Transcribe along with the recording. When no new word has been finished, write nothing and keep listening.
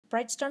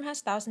Brightstorm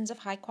has thousands of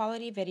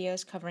high-quality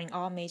videos covering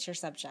all major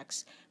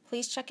subjects.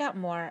 Please check out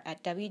more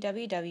at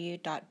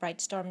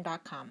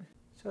www.brightstorm.com.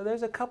 So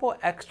there's a couple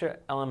extra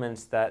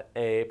elements that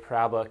a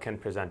parabola can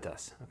present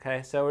us.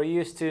 Okay, so we're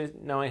used to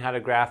knowing how to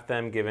graph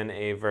them given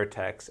a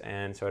vertex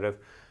and sort of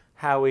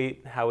how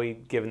we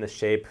given the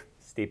shape,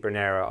 steep or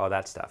narrow, all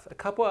that stuff. A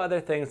couple other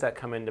things that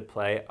come into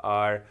play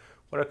are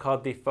what are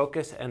called the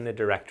focus and the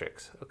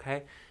directrix.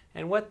 Okay,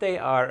 and what they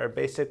are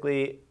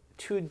basically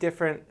two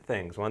different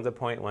things. One's a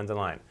point, one's a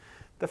line.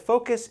 The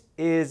focus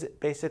is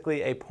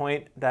basically a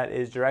point that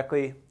is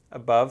directly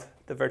above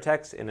the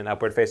vertex in an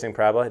upward-facing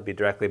parabola. It'd be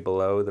directly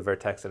below the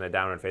vertex in a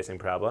downward-facing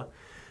parabola.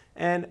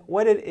 And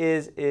what it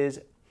is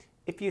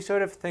if you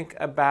sort of think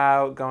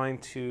about going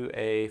to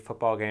a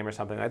football game or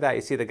something like that,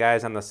 you see the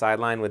guys on the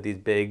sideline with these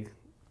big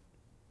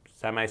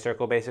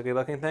semicircle basically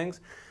looking things.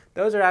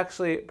 Those are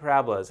actually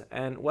parabolas.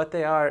 And what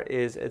they are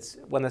is it's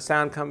when the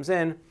sound comes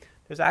in,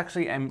 there's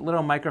actually a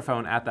little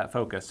microphone at that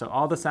focus. So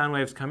all the sound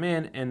waves come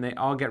in and they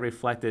all get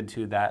reflected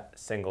to that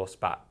single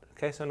spot.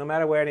 Okay, so no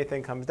matter where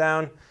anything comes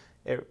down,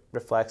 it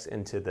reflects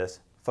into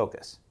this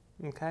focus.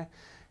 Okay,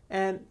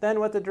 and then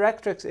what the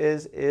directrix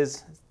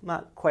is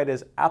not quite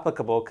as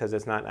applicable because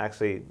it's not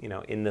actually, you know,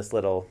 in this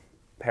little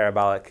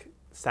parabolic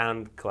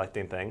sound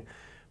collecting thing.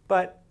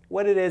 But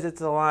what it is,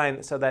 it's a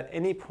line so that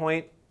any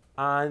point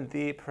on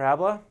the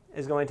parabola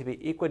is going to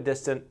be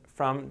equidistant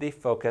from the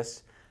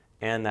focus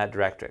and that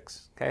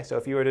directrix. Okay, so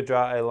if you were to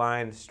draw a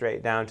line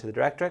straight down to the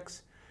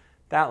directrix,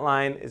 that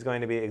line is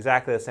going to be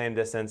exactly the same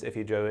distance if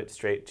you drew it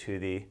straight to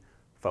the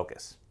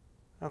focus.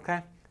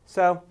 Okay,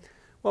 so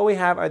what we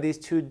have are these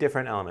two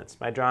different elements.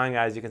 My drawing,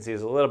 as you can see,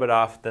 is a little bit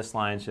off. This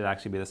line should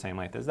actually be the same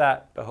length as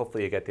that, but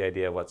hopefully you get the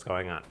idea of what's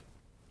going on.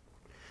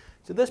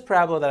 So this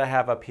parabola that I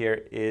have up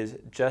here is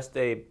just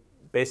a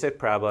basic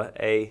parabola,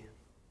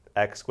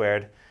 ax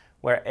squared,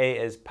 where a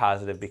is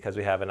positive because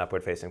we have an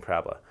upward-facing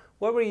parabola.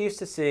 What we're used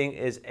to seeing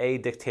is a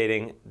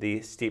dictating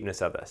the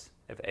steepness of this.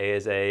 If a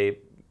is a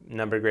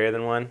number greater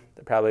than 1,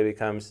 it probably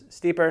becomes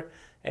steeper.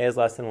 A is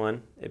less than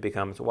 1, it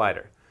becomes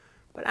wider.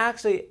 But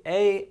actually,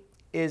 a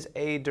is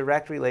a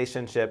direct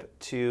relationship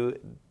to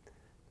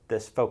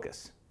this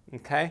focus.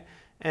 Okay?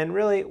 And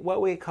really,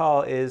 what we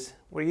call is,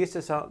 we're used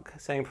to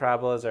saying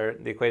parabolas, or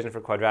the equation for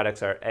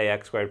quadratics are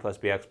ax squared plus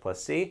bx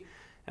plus c.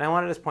 And I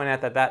want to just point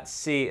out that that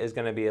c is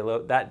going to be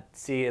that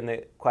c in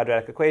the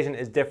quadratic equation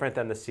is different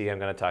than the c I'm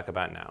going to talk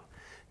about now.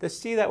 The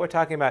c that we're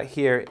talking about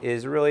here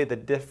is really the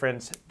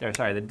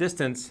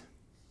distance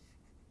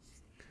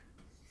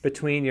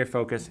between your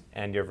focus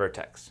and your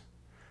vertex.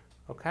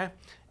 Okay?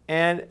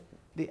 And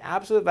the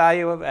absolute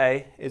value of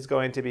a is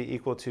going to be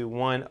equal to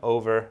 1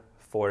 over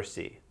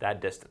 4c,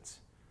 that distance.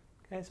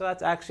 Okay, so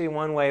that's actually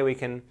one way we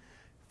can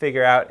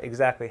figure out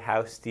exactly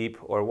how steep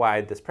or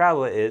wide this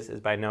parabola is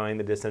by knowing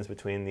the distance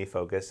between the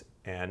focus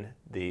and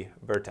the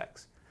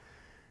vertex.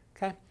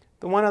 Okay,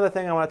 the one other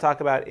thing I want to talk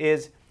about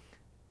is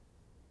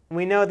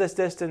we know this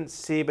distance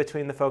c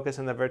between the focus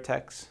and the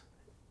vertex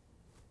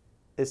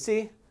is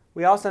c.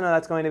 We also know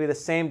that's going to be the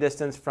same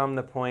distance from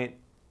the point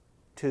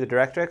to the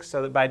directrix,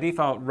 so that by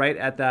default, right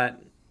at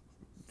that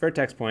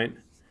vertex point,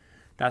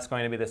 that's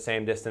going to be the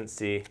same distance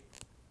c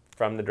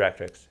from the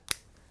directrix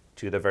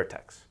to the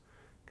vertex.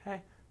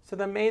 Okay, so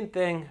the main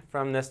thing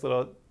from this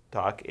little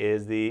talk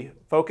is the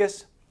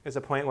focus is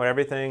a point where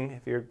everything,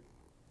 if you're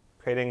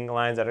creating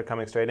lines that are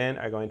coming straight in,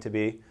 are going to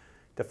be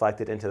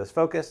deflected into this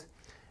focus.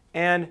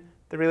 And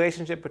the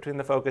relationship between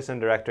the focus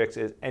and directrix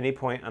is any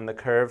point on the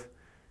curve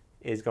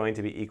is going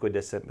to be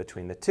equidistant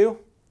between the two.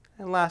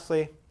 And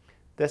lastly,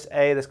 this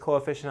a, this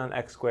coefficient on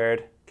x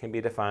squared, can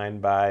be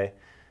defined by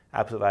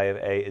absolute value of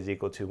a is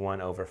equal to 1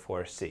 over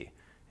 4c.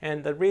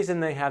 And the reason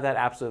they have that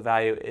absolute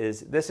value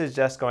is this is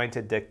just going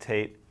to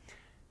dictate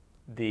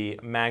the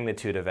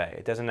magnitude of a.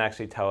 It doesn't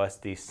actually tell us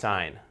the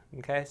sign.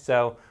 Okay,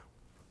 so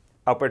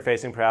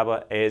upward-facing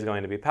parabola, a is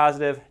going to be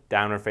positive.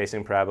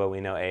 Downward-facing parabola,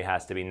 we know a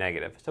has to be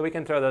negative. So we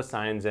can throw those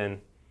signs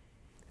in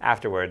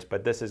afterwards,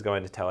 but this is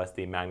going to tell us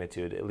the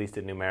magnitude, at least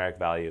a numeric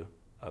value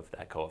of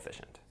that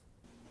coefficient.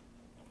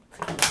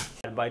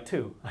 By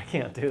 2. I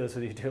can't do this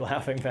with you two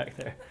laughing back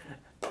there.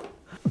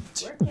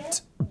 Work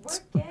it.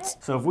 Work it.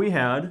 So if we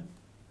had,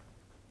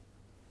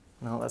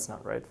 no, that's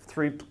not right,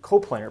 3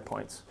 coplanar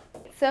points.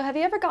 So have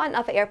you ever gotten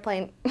off an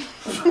airplane?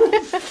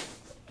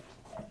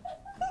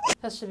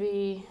 That should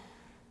be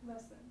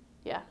less than.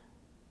 Yeah.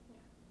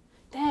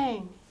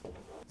 Dang.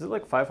 Is it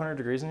like 500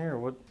 degrees in here or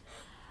what?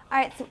 All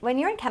right, so when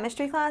you're in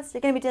chemistry class,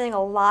 you're going to be doing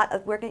a lot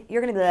of work.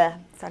 You're going to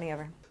be starting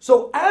over.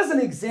 So as an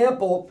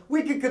example,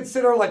 we could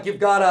consider like you've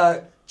got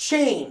a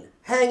chain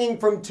hanging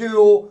from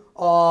two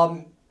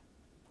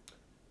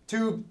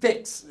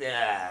fixed.